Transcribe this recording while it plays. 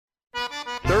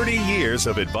30 years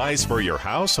of advice for your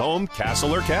house, home,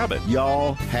 castle, or cabin.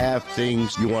 Y'all have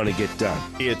things you want to get done.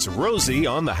 It's Rosie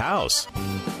on the House.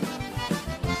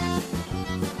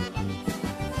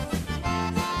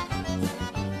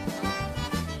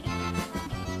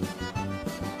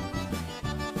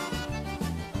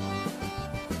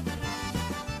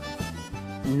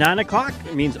 Nine o'clock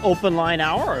means open line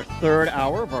hour, our third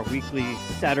hour of our weekly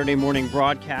Saturday morning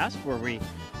broadcast, where we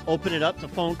open it up to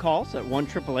phone calls at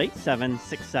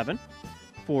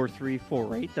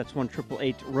 1-888-767-4348. That's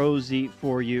 1-888-ROSIE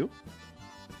for you.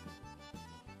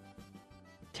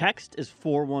 Text is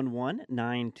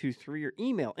 411-923, or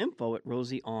email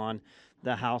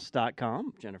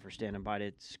info@rosieonthehouse.com. Jennifer standing by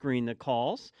to screen the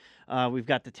calls. We've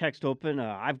got the text open.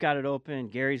 I've got it open.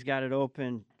 Gary's got it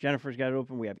open. Jennifer's got it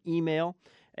open. We have email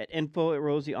at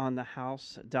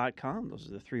info@rosieonthehouse.com. Those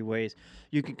are the three ways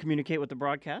you can communicate with the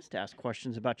broadcast, ask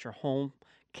questions about your home,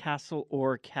 castle,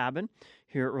 or cabin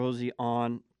here at Rosie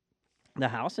on the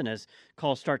House. And as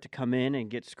calls start to come in and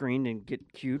get screened and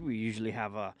get queued, we usually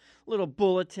have a little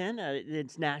bulletin.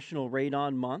 It's National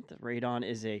Radon Month. Radon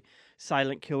is a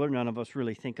silent killer none of us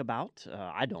really think about.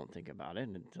 I don't think about it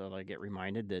until I get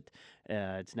reminded that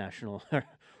it's National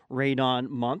Radon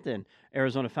Month. And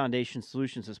Arizona Foundation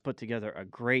Solutions has put together a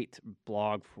great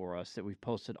blog for us that we've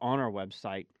posted on our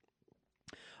website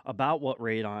about what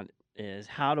radon is,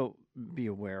 how to be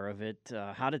aware of it,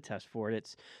 how to test for it.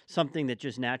 It's something that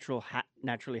just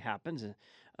naturally happens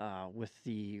with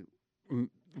the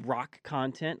rock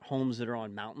content. Homes that are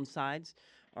on mountainsides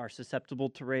are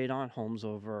susceptible to radon. Homes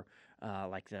over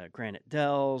like the granite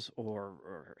dells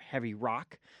or heavy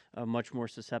rock, much more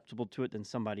susceptible to it than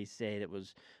somebody, say, that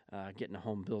was getting a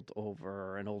home built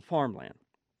over an old farmland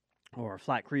or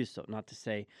flat creosote. Not to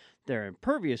say they're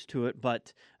impervious to it,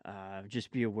 but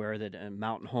just be aware that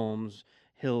mountain homes,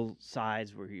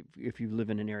 hillsides, where if you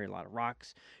live in an area with a lot of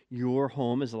rocks, your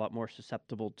home is a lot more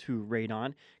susceptible to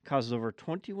radon. Causes over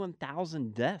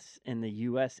 21,000 deaths in the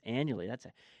U.S. annually. That's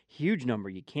a huge number.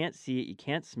 You can't see it, you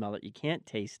can't smell it, you can't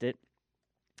taste it,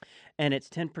 and it's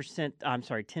 10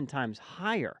 times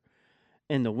higher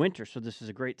in the winter. So this is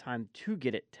a great time to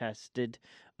get it tested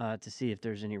to see if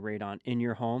there's any radon in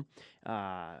your home.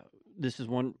 This is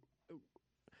one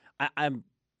I'm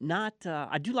not.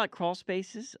 I do like crawl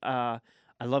spaces. I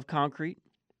love concrete.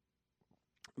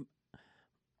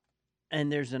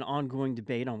 And there's an ongoing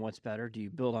debate on what's better. Do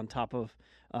you build on top of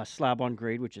slab on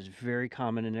grade, which is very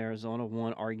common in Arizona?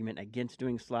 One argument against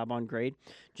doing slab on grade,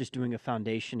 just doing a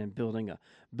foundation and building a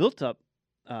built-up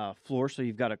floor so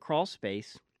you've got a crawl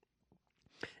space,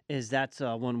 is that's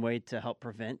one way to help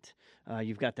prevent.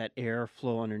 You've got that air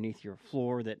flow underneath your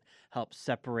floor that helps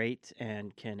separate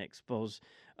and can expose,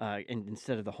 and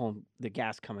instead of the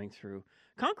gas coming through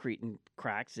concrete and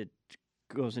cracks, it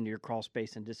goes into your crawl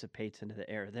space and dissipates into the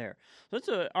air there. So that's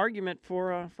an argument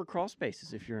for crawl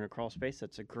spaces. If you're in a crawl space,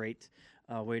 that's a great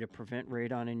way to prevent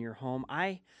radon in your home.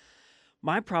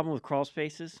 My problem with crawl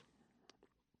spaces,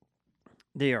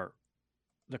 the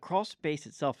crawl space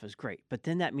itself is great, but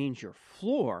then that means your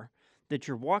floor that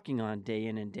you're walking on day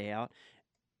in and day out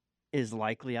is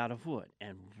likely out of wood,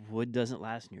 and wood doesn't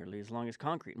last nearly as long as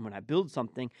concrete. And when I build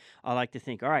something, I like to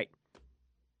think, all right,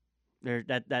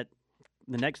 the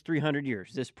next 300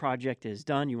 years, this project is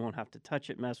done. You won't have to touch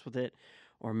it, mess with it,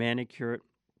 or manicure it.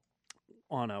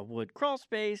 On a wood crawl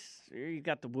space, you've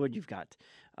got the wood, you've got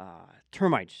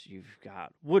termites, you've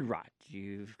got wood rot,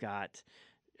 you've got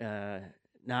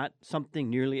not something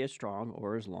nearly as strong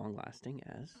or as long-lasting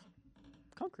as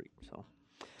concrete. So,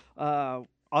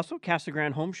 also, Casa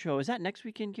Grande Home Show. Is that next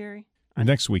weekend, Gary?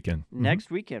 Next weekend. Next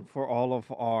weekend for all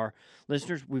of our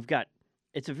listeners.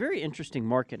 It's a very interesting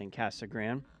market in Casa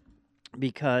Grande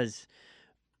because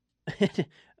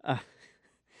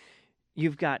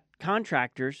you've got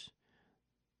contractors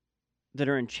that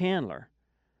are in Chandler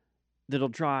that'll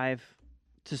drive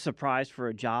to Surprise for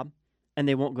a job, and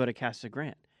they won't go to Casa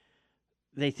Grande.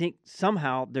 They think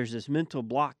somehow there's this mental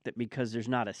block that because there's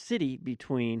not a city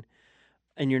between,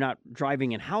 and you're not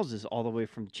driving in houses all the way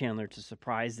from Chandler to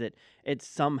Surprise, that it's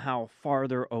somehow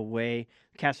farther away.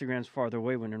 Casa Grande's farther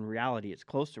away, when in reality it's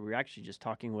closer. We were actually just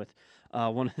talking with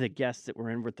one of the guests that were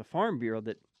in with the Farm Bureau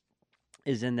that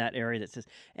is in that area that says,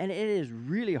 and it is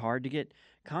really hard to get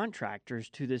contractors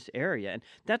to this area. And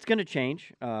that's going to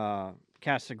change.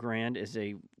 Casa Grande is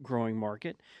a growing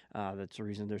market. That's the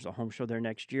reason there's a home show there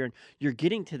next year. And you're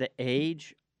getting to the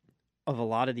age of a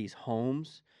lot of these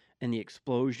homes and the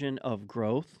explosion of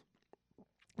growth.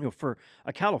 You know, for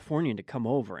a Californian to come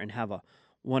over and have a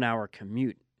 1-hour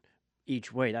commute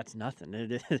each way, that's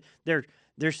nothing.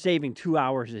 They're saving 2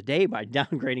 hours a day by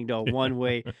downgrading to a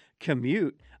one-way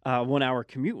commute, 1 hour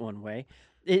commute one way.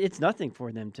 it's nothing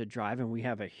for them to drive, and we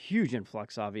have a huge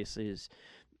influx, obviously, as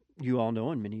you all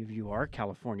know, and many of you are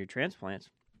California transplants.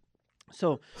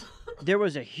 So there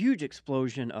was a huge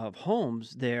explosion of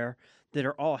homes there that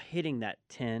are all hitting that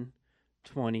 10,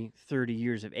 20, 30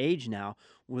 years of age now,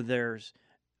 where there's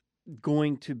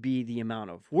going to be the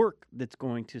amount of work that's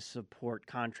going to support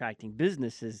contracting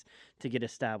businesses to get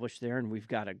established there. And we've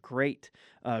got a great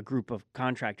group of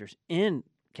contractors in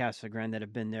Casa Grande that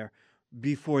have been there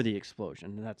before the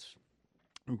explosion. And that's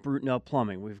Brutenell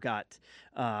Plumbing. We've got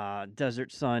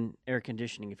Desert Sun Air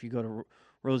Conditioning. If you go to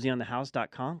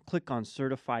rosieonthehouse.com, click on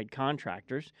Certified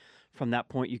Contractors. From that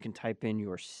point, you can type in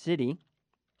your city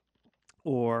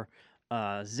or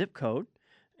zip code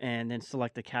and then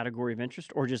select the category of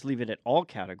interest, or just leave it at all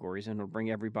categories, and it'll bring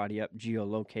everybody up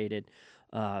geolocated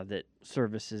that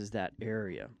services that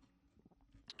area.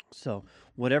 So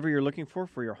whatever you're looking for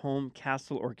your home,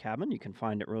 castle, or cabin, you can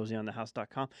find at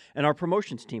rosieonthehouse.com. And our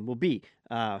promotions team will be,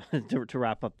 to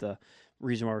wrap up the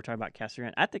reason why we're talking about Casa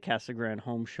Grande, at the Casa Grande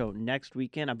Home Show next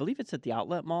weekend. I believe it's at the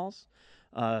Outlet Malls.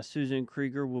 Susan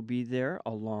Krieger will be there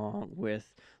along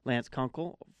with Lance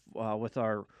Kunkel with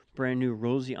our brand new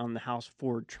Rosie on the House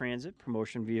Ford Transit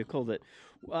promotion vehicle that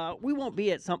we won't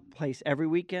be at some place every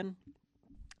weekend.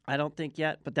 I don't think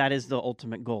yet, but that is the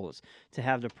ultimate goal, is to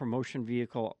have the promotion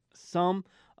vehicle, some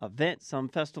event, some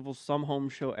festival, some home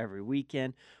show every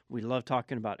weekend. We love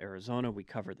talking about Arizona. We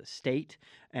cover the state,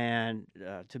 and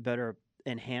to better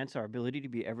enhance our ability to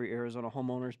be every Arizona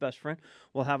homeowner's best friend,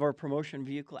 we'll have our promotion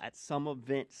vehicle at some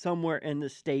event somewhere in the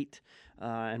state,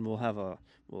 and we'll have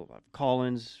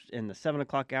call-ins in the 7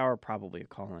 o'clock hour, probably a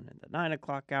call-in in the 9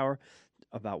 o'clock hour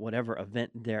about whatever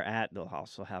event they're at. They'll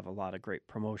also have a lot of great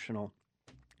promotional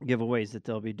giveaways that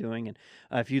they'll be doing. And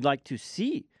if you'd like to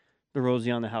see the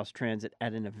Rosie on the House Transit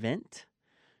at an event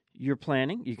you're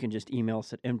planning, you can just email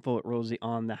us at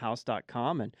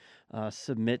info@rosieonthehouse.com and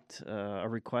submit a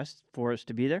request for us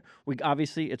to be there.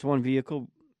 Obviously, it's one vehicle.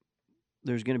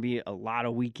 There's going to be a lot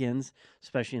of weekends,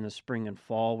 especially in the spring and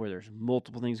fall, where there's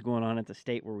multiple things going on at the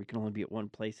state where we can only be at one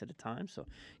place at a time. So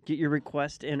get your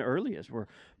request in early as we're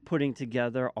putting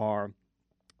together our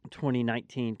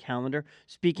 2019 calendar.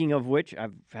 Speaking of which,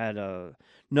 I've had a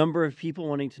number of people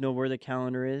wanting to know where the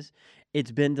calendar is.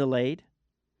 It's been delayed.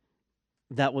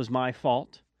 That was my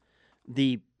fault.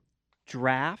 The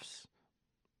drafts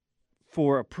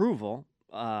for approval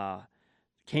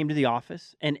came to the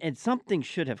office, and something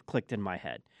should have clicked in my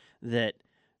head that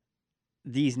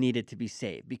these needed to be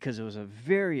saved, because it was a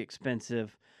very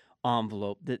expensive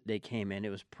envelope that they came in. It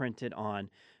was printed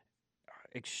on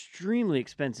extremely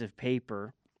expensive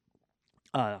paper.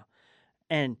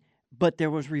 But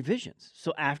there was revisions.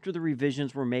 So after the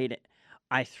revisions were made,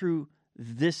 I threw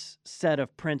this set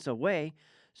of prints away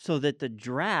so that the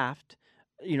draft,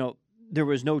 there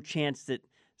was no chance that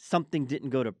something didn't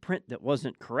go to print that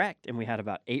wasn't correct. And we had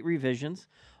about 8 revisions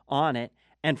on it.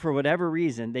 And for whatever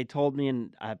reason, they told me,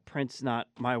 and print's not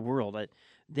my world, that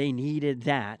they needed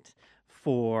that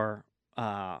for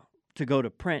to go to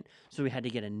print. So we had to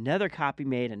get another copy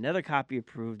made, another copy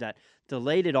approved. That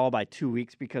delayed it all by 2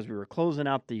 weeks because we were closing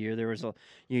out the year. There was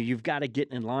you've got to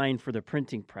get in line for the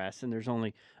printing press, and there's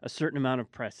only a certain amount of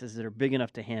presses that are big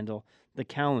enough to handle the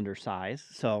calendar size.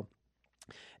 So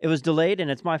it was delayed,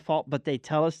 and it's my fault, but they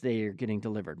tell us they are getting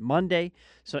delivered Monday.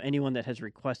 So anyone that has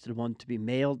requested one to be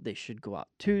mailed, they should go out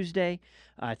Tuesday.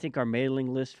 I think our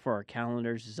mailing list for our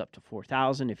calendars is up to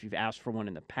 4,000. If you've asked for one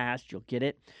in the past, you'll get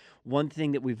it. One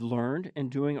thing that we've learned in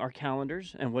doing our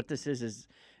calendars, and what this is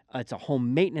it's a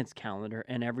home maintenance calendar,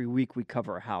 and every week we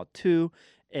cover a how-to.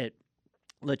 It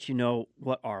lets you know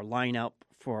what our lineup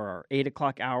for our 8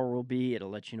 o'clock hour will be. It'll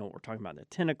let you know what we're talking about in the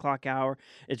 10 o'clock hour.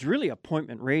 It's really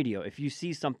appointment radio. If you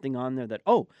see something on there that,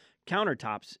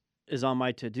 countertops is on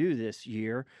my to-do this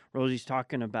year, Rosie's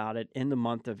talking about it in the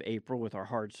month of April with our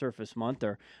hard surface month,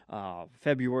 or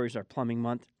February is our plumbing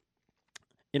month.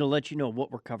 It'll let you know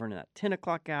what we're covering in that 10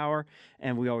 o'clock hour,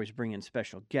 and we always bring in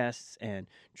special guests and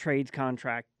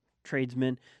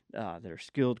tradesmen that are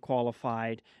skilled,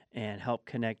 qualified, and help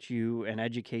connect you and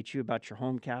educate you about your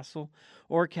home, castle,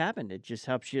 or cabin. It just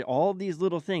helps you. All these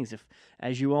little things. If,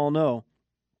 as you all know,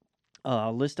 a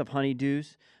list of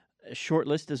honeydews, a short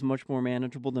list is much more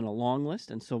manageable than a long list.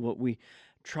 And so what we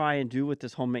try and do with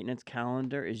this home maintenance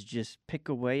calendar is just pick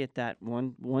away at that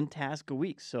one task a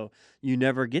week, so you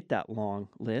never get that long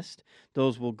list.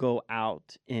 Those will go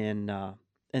out in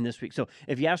this week. So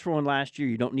if you asked for one last year,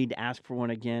 you don't need to ask for one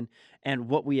again. And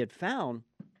what we had found,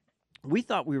 we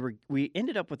thought we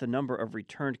ended up with a number of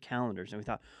returned calendars, and we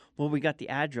thought, well, we got the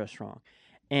address wrong,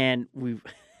 and we've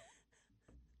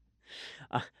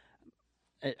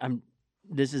I'm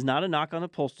this is not a knock on the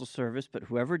Postal Service, but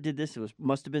whoever did this,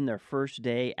 must have been their first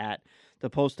day at the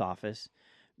post office,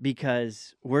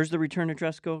 because where's the return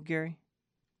address go, Gary?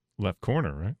 Left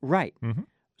corner, right? Right. Mm-hmm.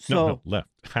 So, no, left.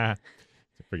 Ha.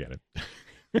 Forget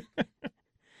it.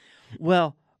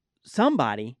 well,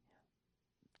 somebody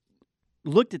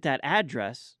looked at that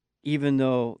address, even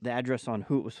though the address on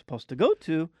who it was supposed to go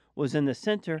to was in the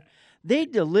center. They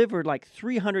delivered like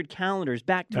 300 calendars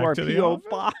back to our to the P.O. office?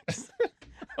 box.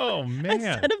 Oh, man.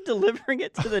 Instead of delivering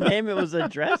it to the name it was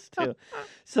addressed to.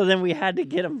 So then we had to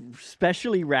get them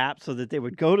specially wrapped so that they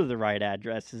would go to the right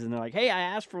addresses. And they're like, hey, I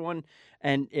asked for one.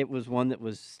 And it was one that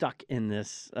was stuck in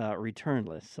this return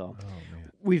list. So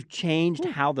we've changed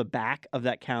how the back of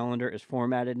that calendar is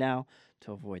formatted now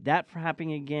to avoid that from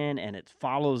happening again. And it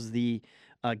follows the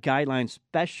guidelines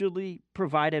specially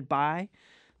provided by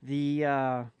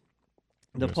the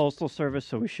Postal Service,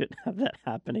 so we shouldn't have that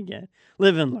happen again.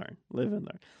 Live and learn. Live and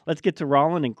learn. Let's get to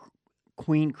Roland and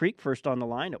Queen Creek first on the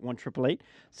line at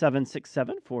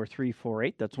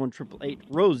 1-888-767-4348. That's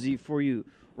 1-888-ROSIE for you.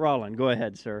 Roland, go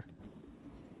ahead, sir.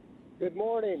 Good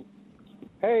morning.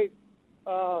 Hey,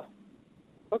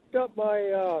 hooked up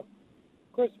my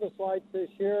Christmas lights this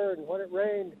year, and when it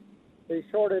rained, they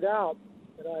shorted out.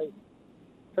 And I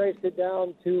traced it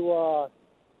down to,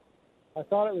 I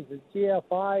thought it was a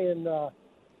GFI in the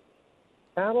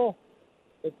panel.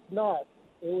 It's not.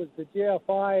 It was the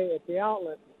GFI at the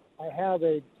outlet. I have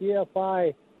a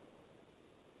GFI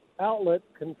outlet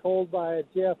controlled by a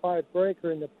GFI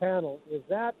breaker in the panel. Is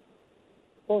that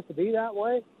supposed to be that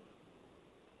way?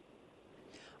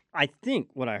 I think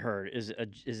what I heard is a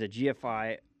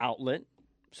GFI outlet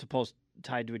supposed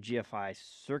tied to a GFI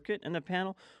circuit in the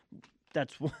panel.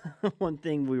 That's one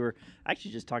thing we were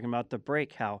actually just talking about the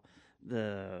break, how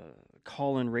the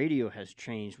call-in radio has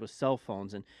changed with cell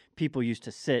phones, and people used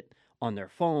to sit on their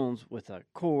phones with a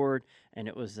cord, and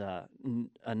it was a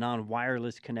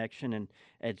non-wireless connection, and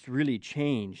it's really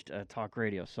changed talk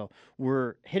radio. So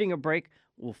we're hitting a break.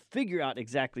 We'll figure out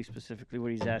exactly specifically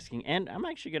what he's asking, and I'm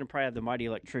actually going to probably have the mighty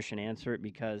electrician answer it,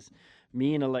 because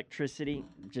me and electricity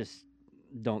just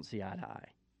don't see eye to eye.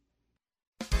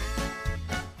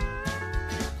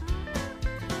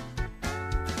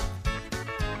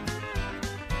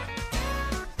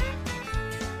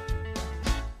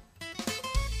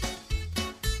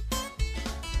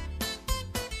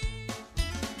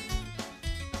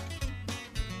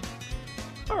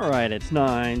 All right, it's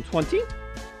 9:20.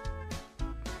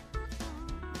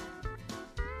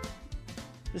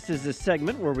 This is a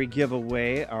segment where we give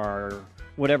away our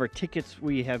whatever tickets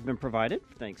we have been provided,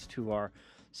 thanks to our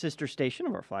sister station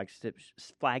of our flagship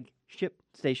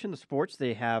station, the Sports.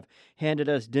 They have handed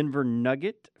us Denver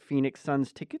Nugget Phoenix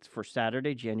Suns tickets for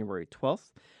Saturday, January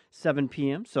 12th, 7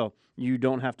 p.m. So you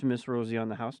don't have to miss Rosie on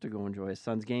the House to go enjoy a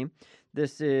Suns game.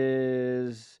 This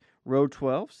is row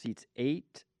 12, seats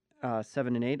 8,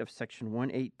 7, and 8 of section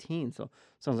 118. So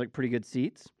sounds like pretty good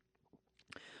seats.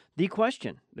 The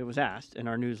question that was asked in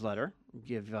our newsletter,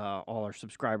 give all our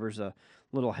subscribers a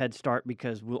little head start,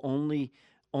 because we'll only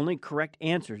correct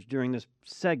answers during this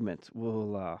segment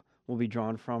will be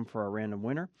drawn from for our random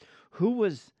winner. Who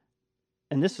was,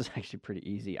 and this was actually pretty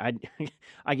easy. I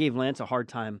gave Lance a hard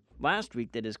time last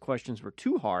week that his questions were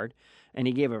too hard, and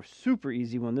he gave a super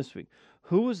easy one this week.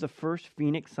 Who was the first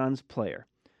Phoenix Suns player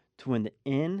to win the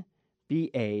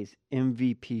NBA's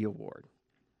MVP award?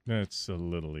 That's a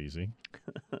little easy.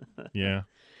 Yeah.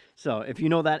 So if you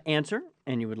know that answer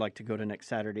and you would like to go to next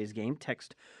Saturday's game,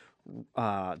 text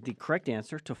the correct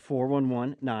answer to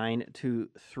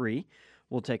 411923.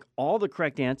 We'll take all the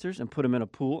correct answers and put them in a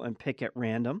pool and pick at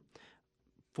random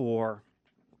for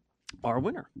our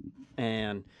winner.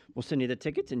 And we'll send you the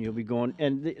tickets, and you'll be going.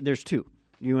 And there's two.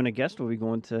 You and a guest will be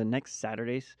going to next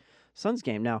Saturday's Suns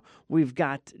game. Now, we've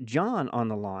got John on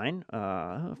the line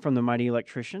from the Mighty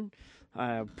Electrician.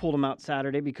 I pulled him out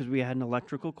Saturday because we had an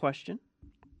electrical question.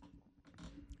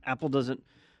 Apple doesn't,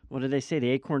 what do they say?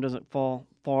 The acorn doesn't fall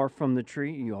far from the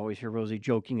tree. You always hear Rosie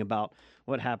joking about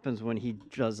what happens when he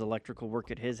does electrical work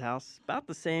at his house. About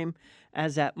the same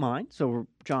as at mine. So,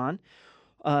 John,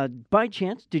 by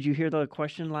chance, did you hear the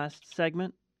question last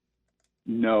segment?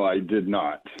 No, I did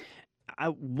not.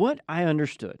 What I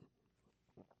understood,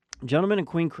 gentleman in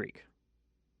Queen Creek,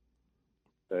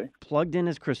 Okay. plugged in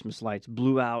his Christmas lights,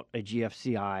 blew out a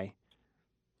GFCI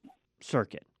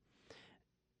circuit.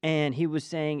 And he was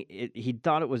saying he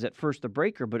thought it was at first the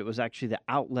breaker, but it was actually the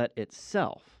outlet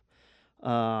itself.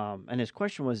 And his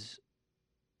question was,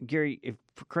 Gary,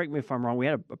 correct me if I'm wrong, we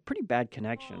had a pretty bad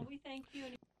connection. Oh, we thank you.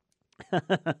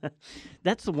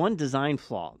 That's the one design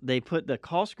flaw. They put the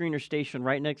call screener station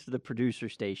right next to the producer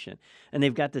station, and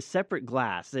they've got the separate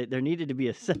glass. There needed to be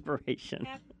a separation.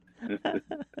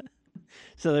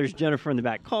 So there's Jennifer in the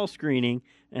back call screening,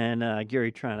 and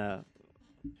Gary trying to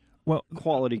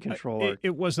quality control.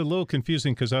 It was a little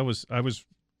confusing because I was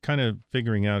kind of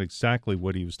figuring out exactly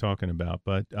what he was talking about,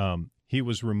 but he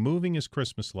was removing his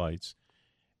Christmas lights,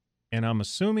 and I'm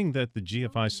assuming that the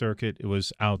GFI circuit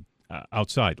was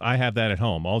outside. I have that at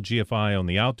home, all GFI on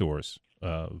the outdoors.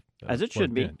 As it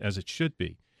should be. As it should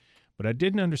be. But I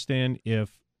didn't understand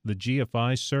if the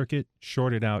GFI circuit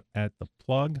shorted out at the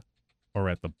plug or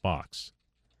at the box.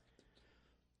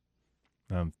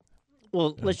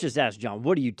 Well, let's just ask John,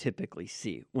 what do you typically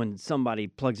see when somebody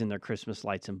plugs in their Christmas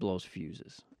lights and blows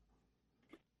fuses?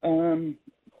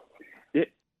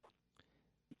 It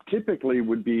typically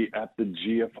would be at the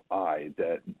GFI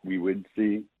that we would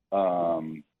see,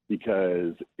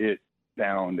 because it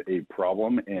found a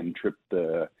problem and tripped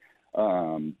the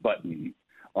button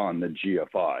on the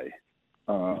GFI.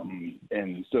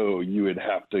 And so you would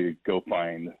have to go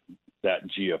find that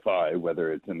GFI,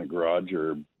 whether it's in the garage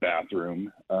or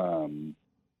bathroom, and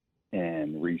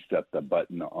reset the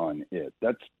button on it.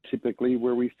 That's typically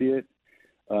where we see it.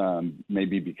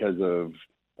 Maybe because of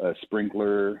a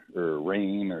sprinkler or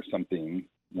rain or something,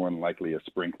 more than likely a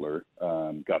sprinkler,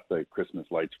 got the Christmas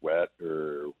lights wet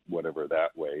or whatever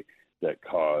that way that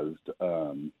caused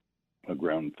a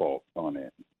ground fault on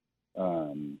it.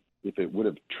 If it would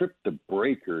have tripped the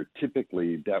breaker,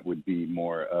 typically that would be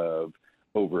more of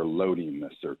overloading the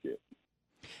circuit.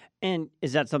 And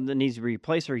is that something that needs to be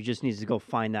replaced, or he just needs to go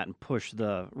find that and push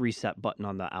the reset button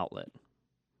on the outlet?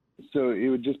 So it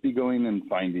would just be going and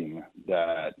finding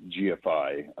that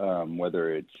GFI,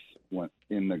 whether it's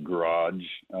in the garage,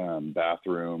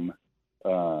 bathroom,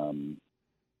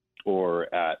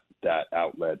 or at that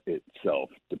outlet itself,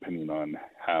 depending on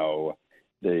how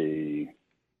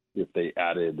if they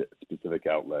added specific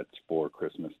outlets for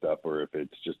Christmas stuff, or if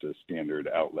it's just a standard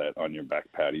outlet on your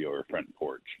back patio or front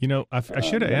porch. You know, I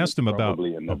should have asked him about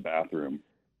probably in the bathroom.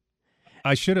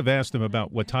 I should have asked him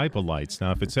about what type of lights.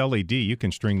 Now, if it's LED, you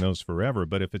can string those forever,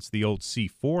 but if it's the old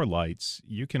C4 lights,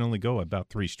 you can only go about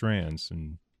 3 strands,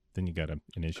 and then you got an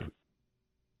issue.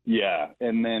 Yeah,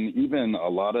 and then even a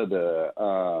lot of the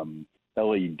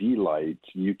LED lights,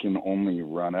 you can only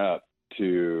run up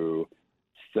to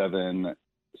 7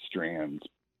 strands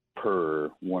per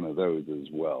one of those as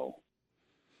well.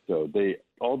 So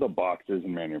all the boxes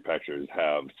and manufacturers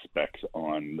have specs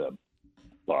on the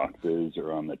boxes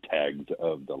or on the tags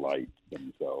of the lights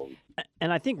themselves.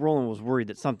 And I think Roland was worried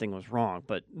that something was wrong,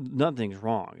 but nothing's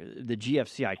wrong. The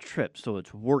GFCI tripped, so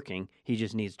it's working. He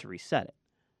just needs to reset it.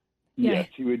 Yeah. Yes,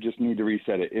 you would just need to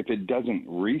reset it. If it doesn't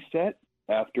reset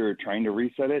after trying to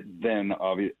reset it, then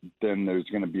there's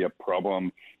going to be a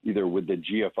problem either with the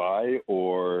GFI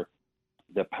or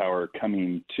the power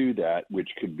coming to that, which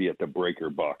could be at the breaker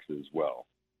box as well.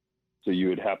 So you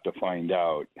would have to find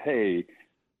out, hey,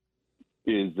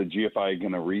 is the GFI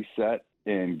going to reset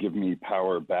and give me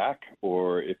power back?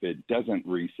 Or if it doesn't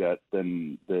reset,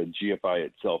 then the GFI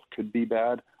itself could be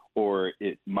bad, or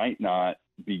it might not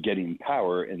be getting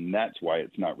power, and that's why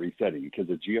it's not resetting, because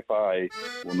the GFI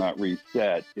will not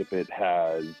reset if it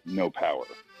has no power.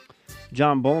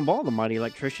 John Bolenball, the mighty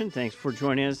electrician, thanks for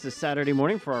joining us this Saturday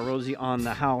morning for our Rosie on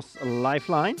the House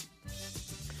Lifeline.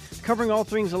 Covering all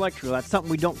things electrical. That's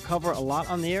something we don't cover a lot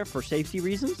on the air for safety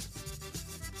reasons.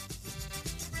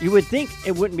 You would think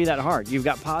it wouldn't be that hard. You've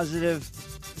got positive,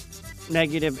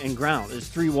 negative, and ground. There's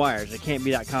 3 wires. It can't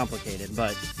be that complicated,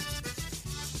 but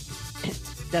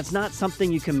that's not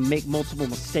something you can make multiple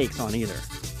mistakes on either.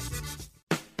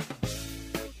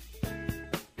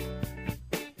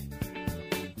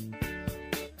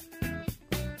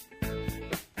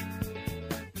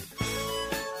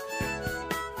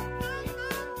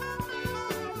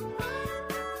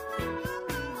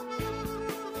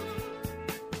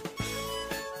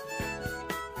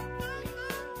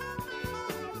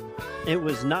 It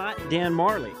was not Dan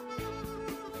Marley.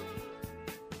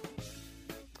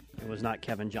 It was not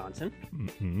Kevin Johnson.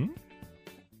 Mm-hmm.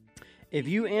 If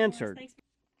you answered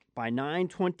by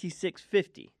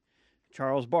 9:26:50,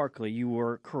 Charles Barkley, you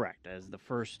were correct as the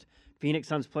first Phoenix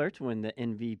Suns player to win the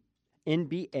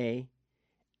NBA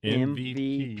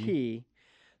MVP.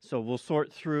 So we'll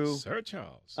sort through. Sir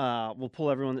Charles. We'll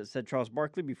pull everyone that said Charles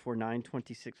Barkley before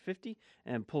 9:26:50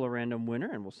 and pull a random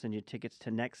winner, and we'll send you tickets to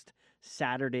next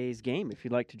Saturday's game. If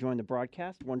you'd like to join the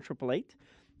broadcast,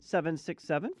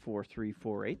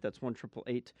 1-888-767-4348. That's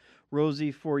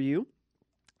 1-888-ROSIE for you.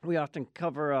 We often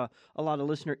cover a lot of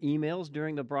listener emails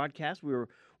during the broadcast.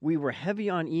 We were heavy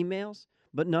on emails,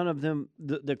 but none of them.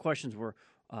 The questions were,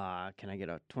 can I get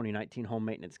a 2019 home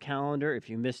maintenance calendar? If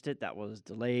you missed it, that was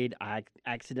delayed. I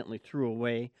accidentally threw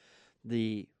away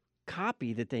the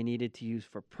copy that they needed to use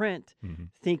for print,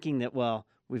 thinking that, well,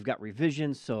 we've got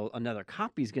revisions, so another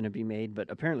copy is going to be made,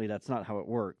 but apparently that's not how it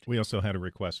worked. We also had a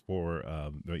request for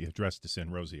the address to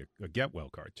send Rosie a Get Well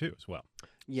card, too, as well.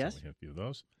 Yes. So we have a few of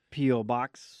those. P.O.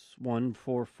 Box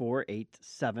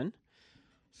 14487,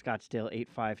 Scottsdale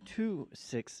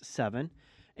 85267.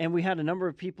 And we had a number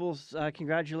of people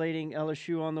congratulating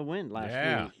LSU on the win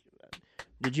last week.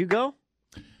 Did you go?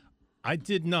 I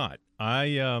did not. I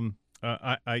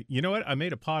you know what? I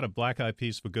made a pot of black eyed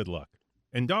peas for good luck.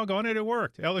 And doggone it, it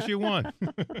worked. LSU won.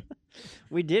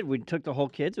 We did. We took the whole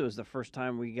kids. It was the first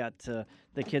time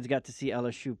the kids got to see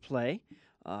LSU play.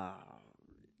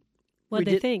 What'd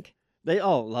they think? They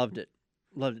all loved it.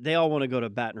 Loved it. They all want to go to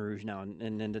Baton Rouge now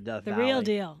and into Death Valley. The real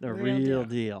deal. The real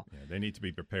deal. Yeah, they need to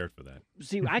be prepared for that.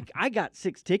 See, I got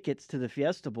 6 tickets to the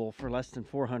Fiesta Bowl for less than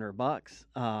 $400.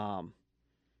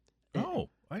 Wow.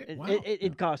 It's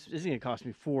going to cost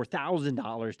me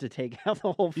 $4,000 to take out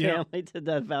the whole family to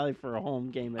Death Valley for a home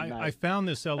game at night. I found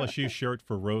this LSU shirt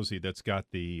for Rosie that's got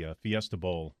the Fiesta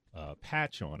Bowl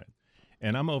patch on it.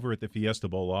 And I'm over at the Fiesta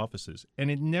Bowl offices, and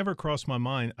it never crossed my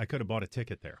mind I could have bought a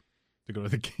ticket there to go to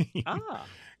the game.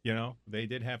 You know, they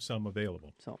did have some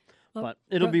available. So, but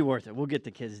it'll be worth it. We'll get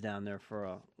the kids down there for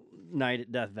a night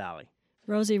at Death Valley.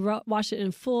 Rosie watched it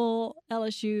in full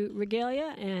LSU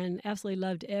regalia and absolutely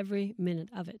loved every minute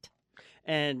of it.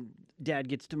 And Dad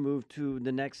gets to move to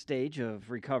the next stage of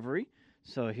recovery,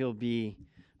 so he'll be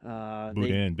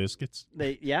Boudin biscuits.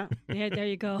 Yeah, there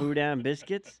you go. Boudin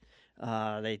biscuits.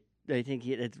 They think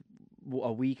it's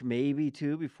a week, maybe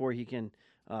 2, before he can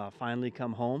finally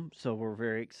come home. So we're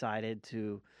very excited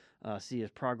to see his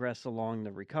progress along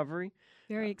the recovery.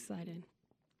 Very excited.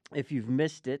 If you've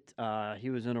missed it, he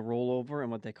was in a rollover in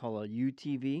what they call a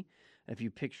UTV. If you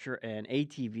picture an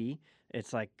ATV,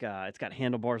 it's like it's got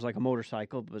handlebars like a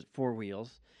motorcycle, but 4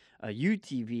 wheels. A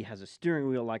UTV has a steering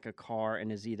wheel like a car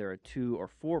and is either a 2 or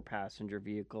 4 passenger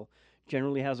vehicle.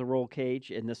 Generally has a roll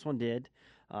cage, and this one did.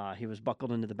 He was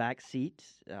buckled into the back seat.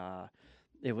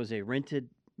 It was a rented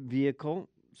vehicle,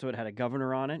 so it had a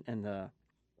governor on it, and the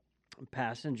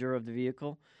passenger of the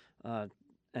vehicle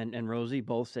and Rosie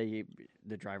both say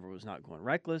the driver was not going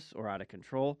reckless or out of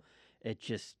control. It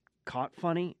just caught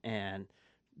funny, and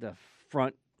the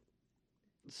front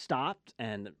stopped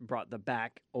and brought the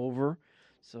back over.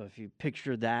 So if you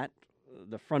picture that,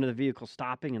 the front of the vehicle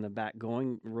stopping and the back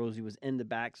going, Rosie was in the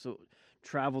back, so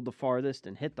traveled the farthest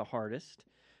and hit the hardest.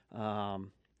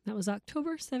 That was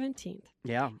October 17th.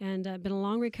 Yeah. And been a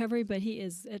long recovery, but he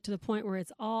is to the point where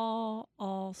it's all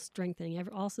strengthening.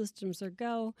 all systems are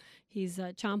go. He's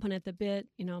chomping at the bit,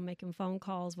 making phone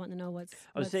calls, wanting to know what's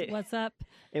up.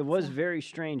 It was very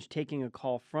strange taking a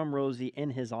call from Rosie in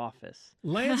his office.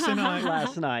 Lance and I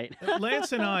last night.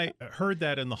 Lance and I heard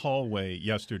that in the hallway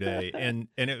yesterday, and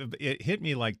it hit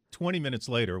me like 20 minutes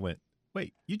later. Went,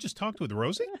 wait, you just talked with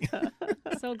Rosie?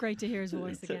 So great to hear his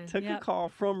voice again. Took a call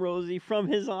from Rosie from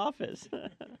his office.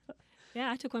 Yeah,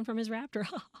 I took one from his Raptor.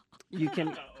 You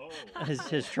can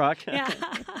his truck. Yeah.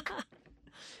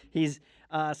 He's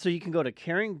so you can go to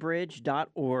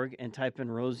caringbridge.org and type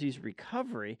in Rosie's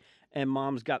recovery, and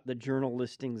Mom's got the journal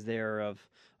listings there of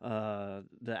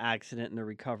the accident and the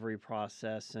recovery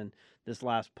process. And this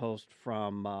last post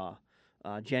from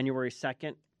January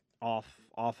 2nd. Off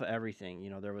of everything.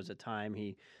 There was a time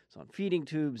he was on feeding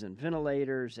tubes and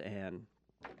ventilators and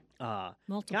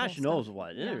gosh knows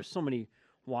what. Yeah. There's so many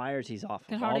wires. He's off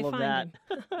of all of that.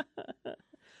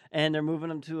 And they're moving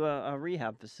him to a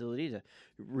rehab facility to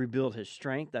rebuild his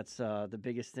strength. That's the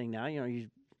biggest thing now. He's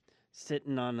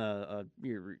sitting on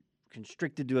you're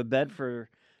constricted to a bed for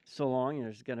so long.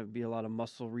 There's going to be a lot of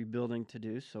muscle rebuilding to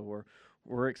do. So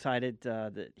we're excited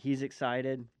that he's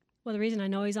excited. Well, the reason I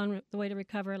know he's on the way to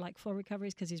recover, like full recovery,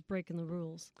 is because he's breaking the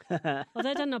rules. Well,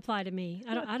 that doesn't apply to me.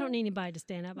 I don't need anybody to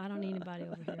stand up. I don't need anybody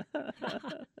over here.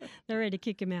 They're ready to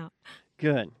kick him out.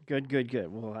 Good.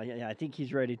 Well, I think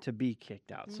he's ready to be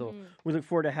kicked out. So we look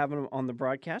forward to having him on the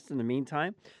broadcast. In the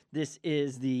meantime, this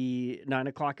is the 9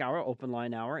 o'clock hour, open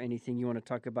line hour. Anything you want to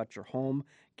talk about your home,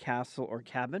 castle, or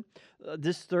cabin.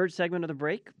 This third segment of the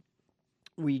break,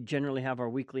 we generally have our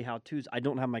weekly how-tos. I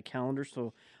don't have my calendar,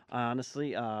 so I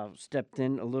honestly stepped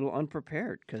in a little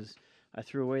unprepared because I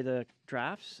threw away the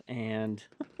drafts, and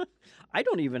I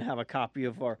don't even have a copy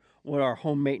of what our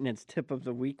home maintenance tip of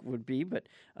the week would be, but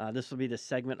this will be the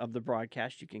segment of the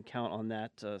broadcast. You can count on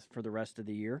that for the rest of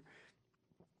the year.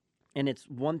 And it's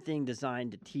one thing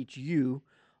designed to teach you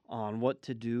on what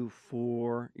to do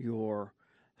for your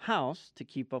house to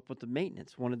keep up with the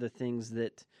maintenance. One of the things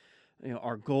that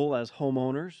our goal as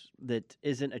homeowners that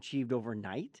isn't achieved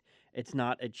overnight. It's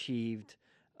not achieved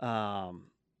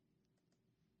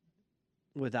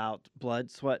without blood,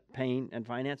 sweat, pain, and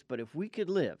finance. But if we could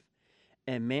live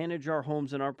and manage our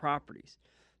homes and our properties,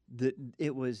 that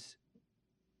it was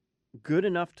good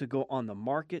enough to go on the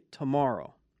market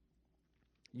tomorrow.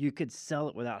 You could sell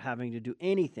it without having to do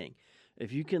anything.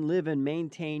 If you can live and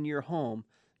maintain your home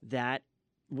that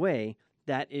way,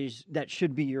 that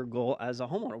should be your goal as a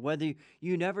homeowner, whether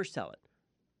you never sell it.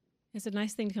 It's a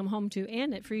nice thing to come home to,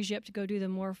 and it frees you up to go do the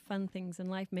more fun things in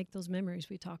life, make those memories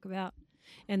we talk about.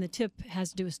 And the tip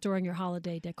has to do with storing your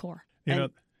holiday decor. Yeah,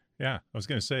 I was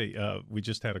going to say, we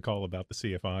just had a call about the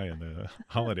CFI and the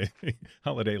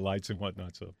holiday lights and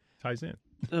whatnot, so ties in.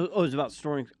 Oh, it's about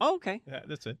storing. Oh, okay. Yeah,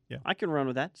 that's it. Yeah, I can run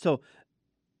with that. So,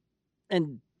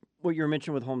 and what you were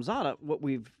mentioning with HomeZada, what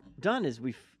we've done is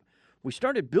we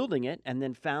started building it and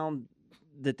then found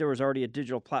that there was already a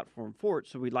digital platform for it,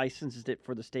 so we licensed it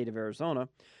for the state of Arizona.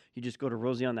 You just go to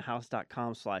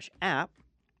rosieonthehouse.com/app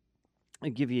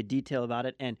and give you a detail about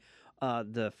it. And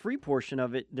the free portion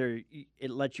of it,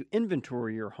 it lets you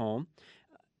inventory your home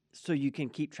so you can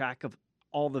keep track of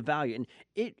all the value. And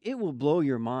it will blow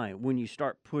your mind when you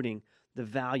start putting the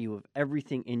value of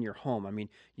everything in your home. I mean,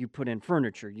 you put in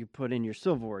furniture, you put in your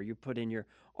silverware, you put in your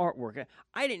artwork.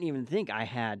 I didn't even think I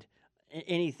had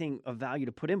anything of value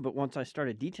to put in, but once I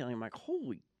started detailing, I'm like,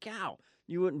 holy cow,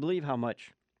 you wouldn't believe how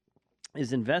much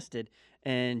is invested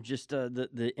in just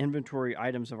the inventory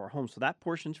items of our home. So that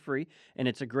portion's free, and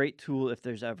it's a great tool if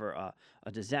there's ever a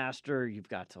disaster, you've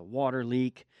got a water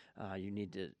leak, you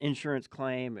need an insurance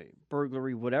claim, a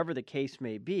burglary, whatever the case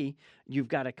may be, you've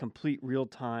got a complete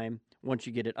real-time, once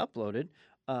you get it uploaded,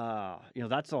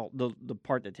 that's all the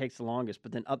part that takes the longest,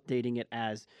 but then updating it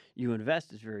as you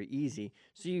invest is very easy.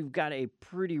 So you've got a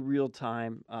pretty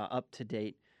real-time,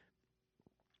 up-to-date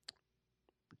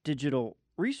digital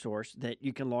resource that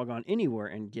you can log on anywhere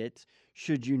and get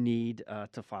should you need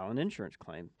to file an insurance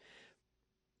claim.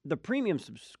 The premium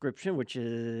subscription, which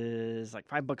is like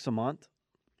 $5 a month,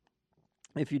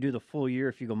 if you do the full year,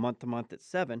 if you go month to month,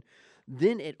 it's $7.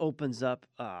 Then it opens up.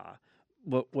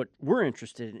 What we're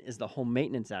interested in is the home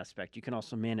maintenance aspect. You can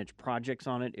also manage projects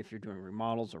on it if you're doing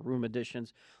remodels or room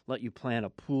additions, let you plan a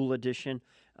pool addition,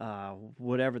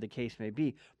 whatever the case may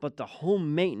be. But the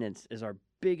home maintenance is our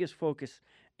biggest focus,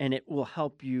 and it will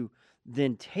help you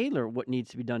then tailor what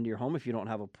needs to be done to your home. If you don't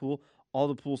have a pool, all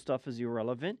the pool stuff is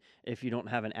irrelevant. If you don't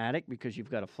have an attic because you've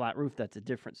got a flat roof, that's a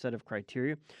different set of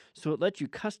criteria. So it lets you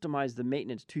customize the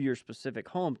maintenance to your specific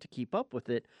home to keep up with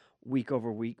it week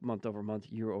over week, month over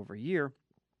month, year over year.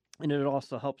 And it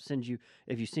also helps send you,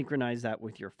 if you synchronize that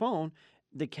with your phone,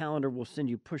 the calendar will send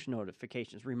you push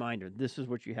notifications, reminder, this is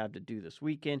what you have to do this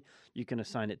weekend. You can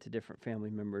assign it to different family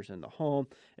members in the home.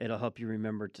 It'll help you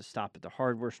remember to stop at the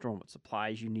hardware store and what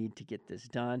supplies you need to get this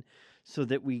done so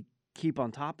that we keep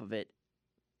on top of it,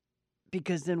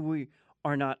 because then we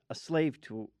are not a slave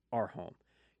to our home.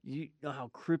 You know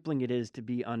how crippling it is to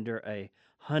be under a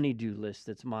honey-do list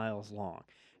that's miles long.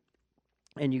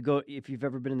 And you go, if you've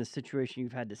ever been in the situation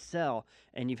you've had to sell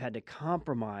and you've had to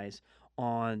compromise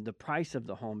on the price of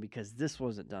the home because this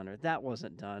wasn't done or that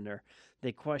wasn't done, or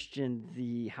they question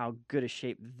how good a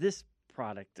shape this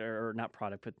product, or not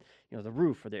product, but the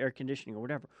roof or the air conditioning or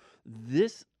whatever.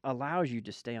 This allows you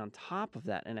to stay on top of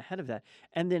that and ahead of that.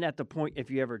 And then at the point,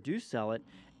 if you ever do sell it,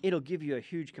 it'll give you a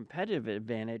huge competitive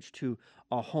advantage to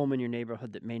a home in your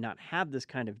neighborhood that may not have this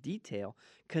kind of detail,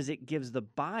 because it gives the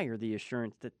buyer the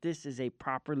assurance that this is a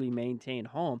properly maintained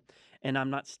home and I'm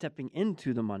not stepping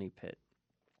into the money pit.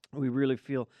 We really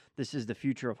feel this is the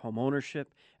future of home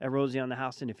ownership at Rosie on the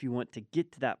House. And if you want to get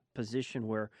to that position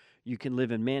where you can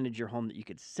live and manage your home, that you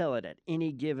could sell it at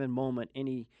any given moment,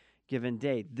 any given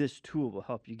day, this tool will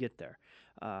help you get there.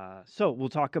 So we'll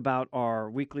talk about our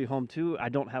weekly home too. I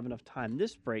don't have enough time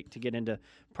this break to get into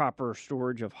proper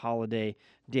storage of holiday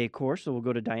decor. So we'll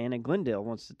go to Diane in Glendale,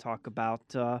 wants to talk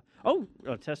about, a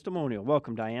testimonial.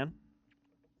 Welcome, Diane.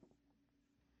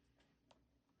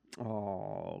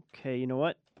 Okay, you know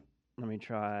what? Let me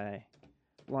try.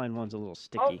 Line one's a little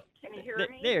sticky. Oh, can you hear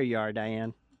me? There you are,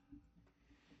 Diane.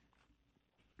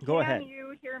 Go ahead. Can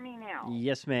you hear me now?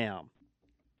 Yes, ma'am.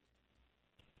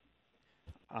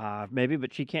 Maybe,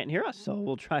 but she can't hear us, so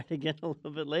we'll try it again a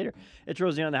little bit later. It's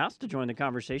Rosie on the House. To join the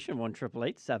conversation,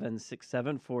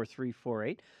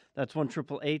 1-888-767-4348. That's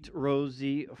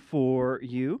 1-888-ROSIE for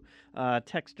you.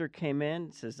 Texter came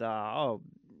in, says,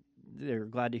 they're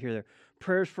glad to hear their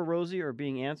prayers for Rosie are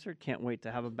being answered. Can't wait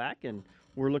to have her back, and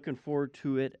we're looking forward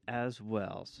to it as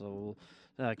well. So we'll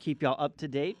keep y'all up to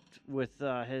date with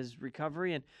his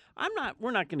recovery. And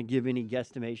we're not going to give any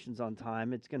guesstimations on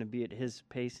time. It's going to be at his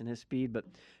pace and his speed. But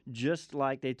just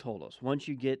like they told us, once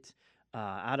you get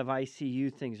out of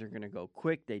ICU, things are going to go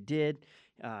quick. They did.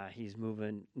 He's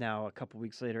moving now a couple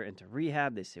weeks later into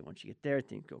rehab. They say once you get there,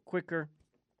 things go quicker.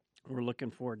 We're looking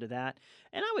forward to that.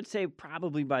 And I would say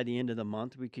probably by the end of the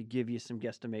month, we could give you some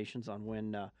guesstimations on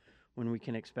when we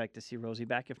can expect to see Rosie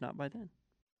back, if not by then.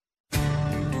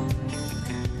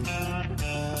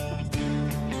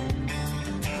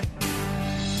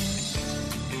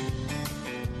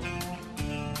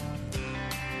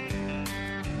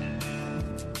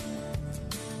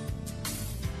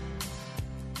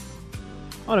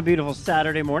 On a beautiful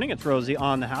Saturday morning, it's Rosie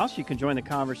on the House. You can join the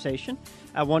conversation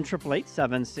at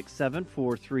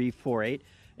 1-888-767-4348.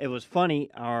 It was funny,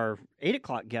 our 8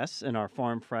 o'clock guests in our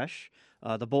Farm Fresh,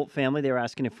 the Bolt family, they were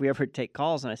asking if we ever take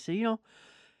calls. And I said,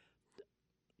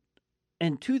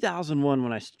 in 2001,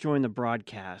 when I joined the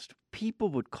broadcast, people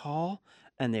would call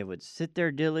and they would sit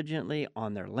there diligently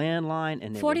on their landline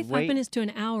and they 45 would wait. minutes to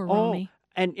an hour, Romy.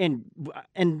 And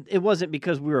it wasn't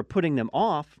because we were putting them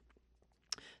off.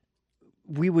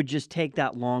 We would just take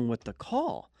that long with the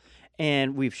call.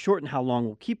 And we've shortened how long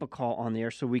we'll keep a call on the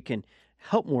air so we can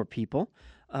help more people.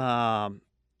 And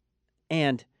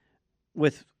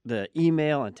with the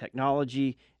email and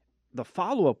technology, the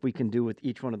follow-up we can do with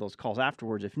each one of those calls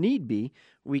afterwards, if need be,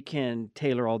 we can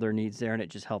tailor all their needs there, and it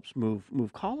just helps move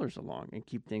callers along and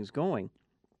keep things going.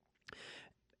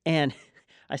 And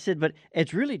I said, but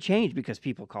it's really changed because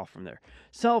people call from their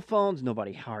cell phones.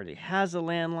 Nobody hardly has a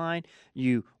landline.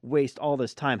 You waste all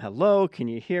this time. Hello, can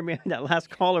you hear me? That last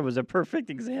caller was a perfect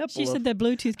example. She said the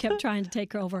Bluetooth kept trying to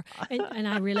take her over, and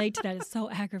I relate to that. It's so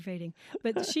aggravating.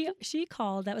 But she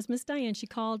called. That was Miss Diane. She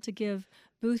called to give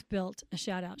Booth Built a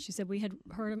shout out. She said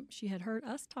she had heard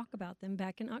us talk about them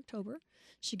back in October.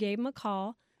 She gave them a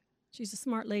call. She's a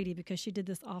smart lady because she did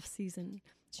this off season.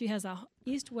 She has a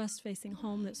east-west facing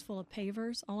home that's full of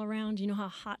pavers all around. You know how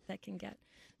hot that can get.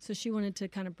 So she wanted to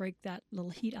kind of break that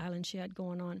little heat island she had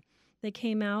going on. They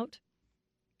came out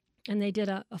and they did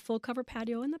a full cover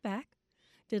patio in the back,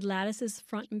 did lattices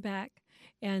front and back,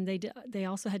 and they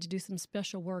also had to do some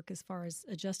special work as far as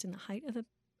adjusting the height of the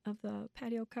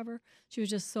patio cover. She was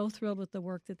just so thrilled with the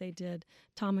work that they did.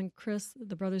 Tom and Chris,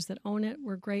 the brothers that own it,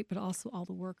 were great, but also all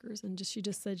the workers. And she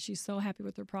just said she's so happy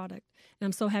with her product. And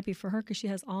I'm so happy for her because she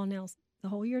has all now the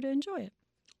whole year to enjoy it.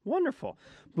 Wonderful.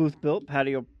 Booth Built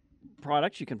patio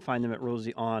products. You can find them at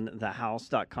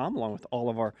rosieonthehouse.com along with all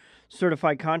of our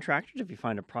certified contractors. If you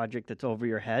find a project that's over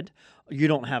your head, you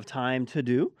don't have time to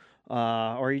do,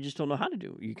 or you just don't know how to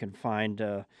do, you can find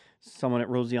someone at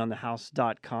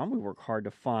rosieonthehouse.com. We work hard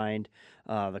to find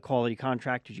the quality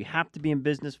contractors. You have to be in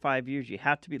business 5 years. You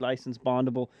have to be licensed,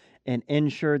 bondable, and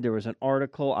insured. There was an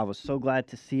article, I was so glad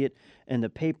to see it in the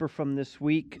paper from this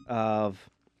week, of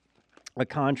a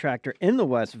contractor in the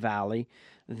West Valley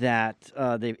that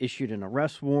they've issued an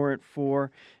arrest warrant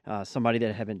for, somebody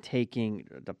that had been taking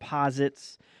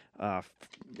deposits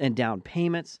and down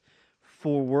payments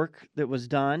for work that was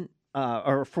done,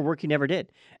 or for work he never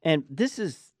did. And this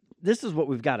is what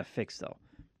we've got to fix, though.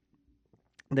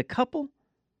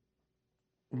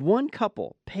 One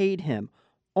couple paid him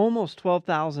almost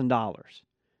 $12,000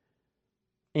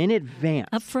 in advance.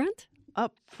 Up front?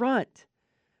 Up front.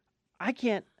 I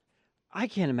can't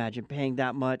imagine paying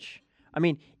that much. I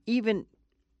mean, even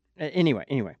anyway.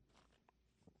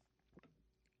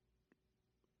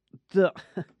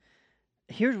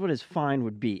 Here's what his fine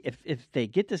would be if they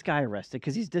get this guy arrested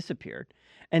because he's disappeared,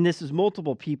 and this is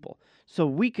multiple people. So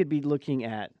we could be looking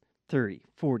at $30,000,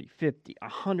 $40,000,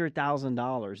 $50,000,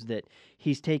 $100,000 that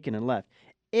he's taken and left.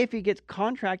 If he gets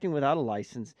contracting without a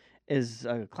license, is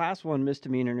a Class 1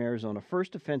 misdemeanor in Arizona.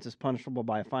 First offense is punishable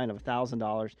by a fine of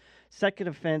 $1,000. Second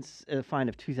offense, a fine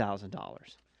of $2,000.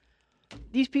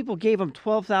 These people gave him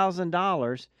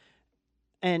 $12,000,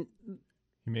 and you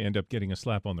may end up getting a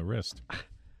slap on the wrist.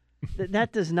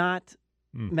 That does not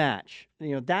match.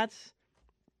 That's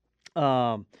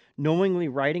knowingly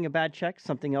writing a bad check.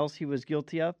 Something else he was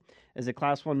guilty of is a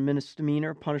Class 1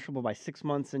 misdemeanor, punishable by 6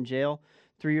 months in jail,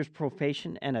 3 years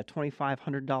probation, and a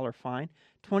 $2,500 fine.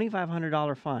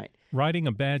 $2,500 fine. Writing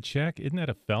a bad check, isn't that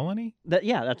a felony?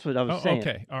 That's what I was saying.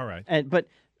 Okay, all right. But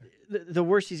the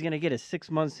worst he's going to get is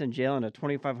 6 months in jail and a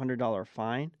 $2,500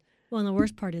 fine. Well, and the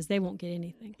worst part is they won't get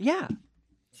anything. Yeah.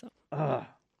 So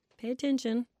pay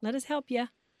attention. Let us help you.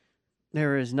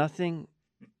 There is nothing.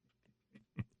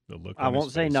 I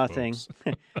won't say nothing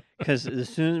because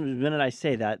the minute I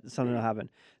say that, something will happen.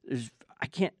 I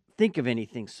can't think of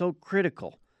anything so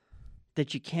critical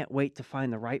that you can't wait to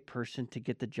find the right person to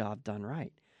get the job done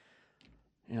right.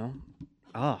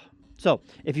 So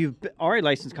if you are a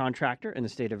licensed contractor in the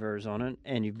state of Arizona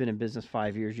and you've been in business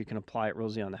 5 years, you can apply at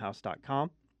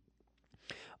rosieonthehouse.com.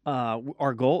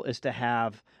 Our goal is to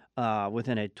have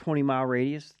within a 20-mile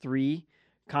radius 3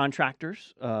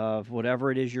 contractors of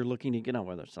whatever it is you're looking to get on,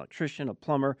 whether it's an electrician, a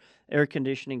plumber, air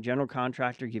conditioning, general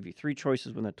contractor. Give you 3 choices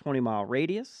within a 20-mile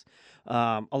radius.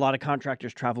 A lot of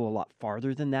contractors travel a lot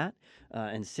farther than that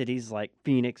in cities like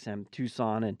Phoenix and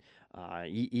Tucson and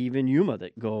even Yuma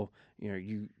that go,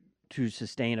 to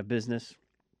sustain a business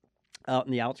out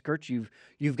in the outskirts.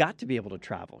 You've got to be able to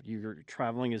travel.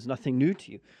 Traveling is nothing new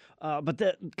to you. But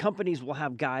the companies will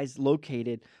have guys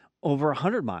located over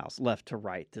 100 miles left to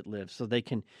right that live, so they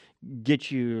can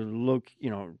get you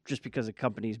just because a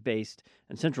company's based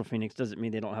in Central Phoenix doesn't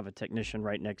mean they don't have a technician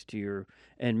right next to you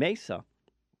in Mesa.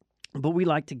 But we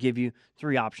like to give you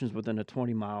 3 options within a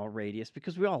 20-mile radius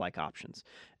because we all like options.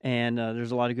 And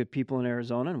there's a lot of good people in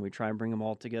Arizona, and we try and bring them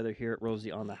all together here at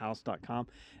rosieonthehouse.com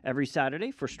every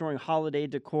Saturday for storing holiday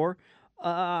decor.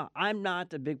 I'm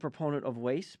not a big proponent of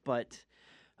waste, but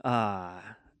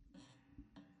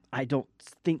I don't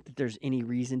think that there's any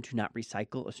reason to not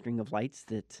recycle a string of lights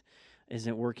that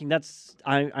isn't working.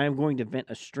 I am going to vent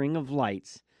a string of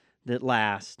lights that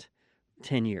last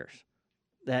 10 years.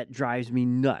 That drives me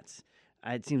nuts.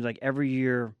 It seems like every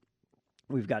year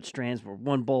we've got strands where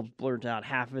one bulb's blurred out,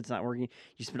 half of it's not working.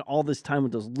 You spend all this time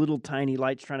with those little tiny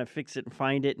lights trying to fix it and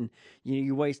find it, and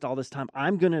you waste all this time.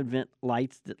 I'm going to invent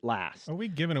lights that last. Are we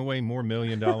giving away more $1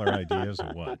 million ideas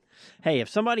or what? Hey, if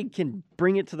somebody can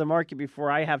bring it to the market before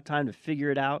I have time to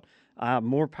figure it out,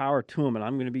 more power to them, and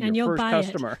I'm going to be your first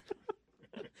customer.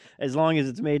 As long as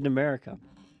it's made in America.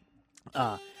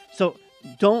 So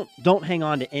don't hang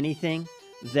on to anything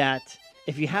that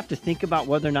if you have to think about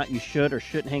whether or not you should or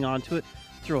shouldn't hang on to it,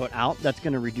 throw it out. That's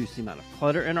going to reduce the amount of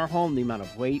clutter in our home, the amount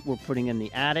of weight we're putting in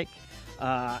the attic,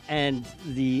 and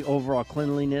the overall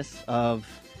cleanliness of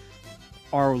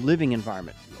our living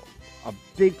environment. A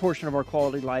big portion of our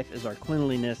quality of life is our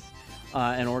cleanliness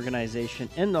and organization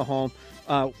in the home.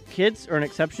 Kids are an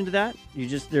exception to that.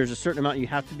 There's a certain amount you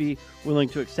have to be willing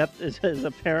to accept as a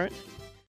parent.